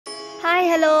Hi,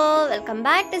 hello, welcome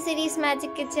back to Series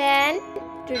Magic Kitchen.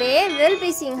 Today we'll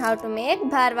be seeing how to make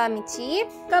bharwa mirchi.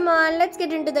 Come on, let's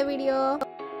get into the video.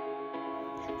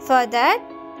 For that,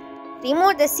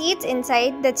 remove the seeds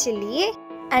inside the chilli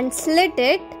and slit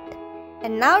it.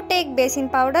 And now take baking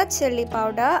powder, chilli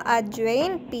powder,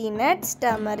 ajwain, peanuts,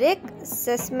 turmeric,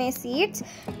 sesame seeds,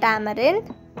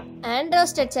 tamarind and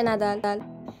roasted chana dal.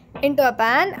 Into a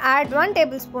pan, add 1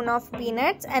 tablespoon of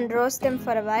peanuts and roast them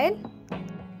for a while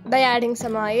by adding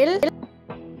some oil.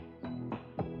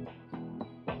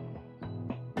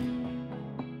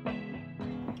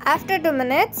 After 2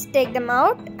 minutes, take them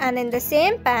out and in the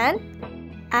same pan,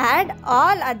 add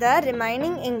all other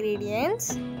remaining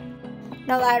ingredients.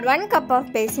 Now add 1 cup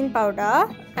of baking powder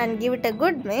and give it a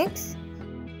good mix.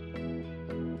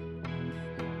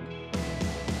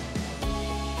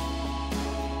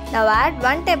 Now add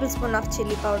 1 tablespoon of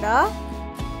chilli powder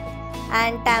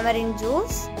and tamarind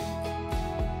juice.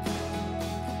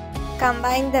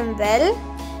 Combine them well.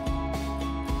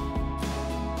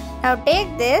 Now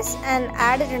take this and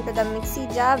add it into the mixie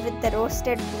jar with the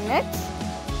roasted peanuts.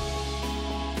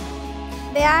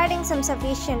 By adding some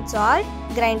sufficient salt,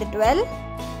 grind it well,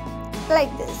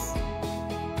 like this.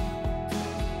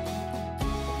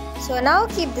 So now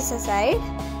keep this aside.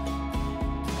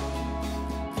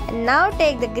 And now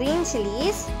take the green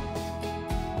chillies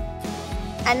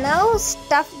and now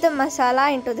stuff the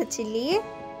masala into the chilli.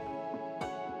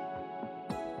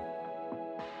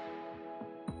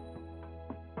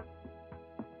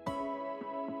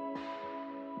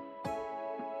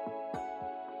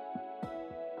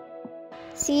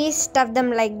 See, stuff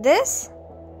them like this.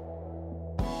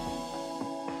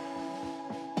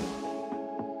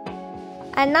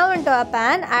 And now into a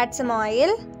pan, add some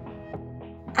oil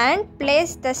and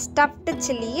place the stuffed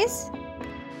chillies.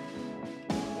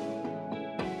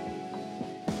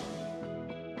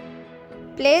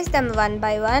 Place them one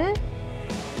by one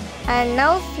and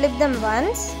now flip them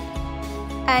once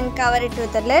and cover it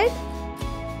with a lid.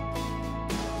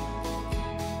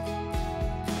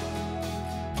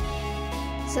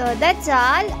 So that's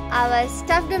all, our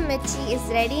stuffed mirchi is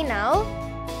ready now.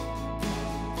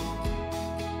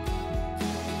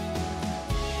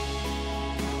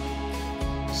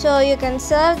 So you can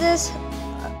serve this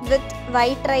with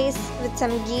white rice with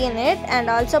some ghee in it, and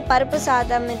also paruppu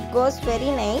sadam, it goes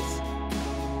very nice.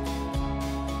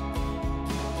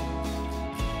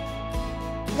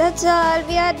 That's all,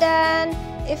 we are done.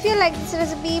 If you like this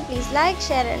recipe, please like,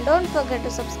 share and don't forget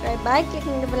to subscribe by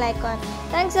clicking the bell icon.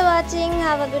 Thanks for watching.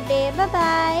 Have a good day. Bye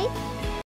bye.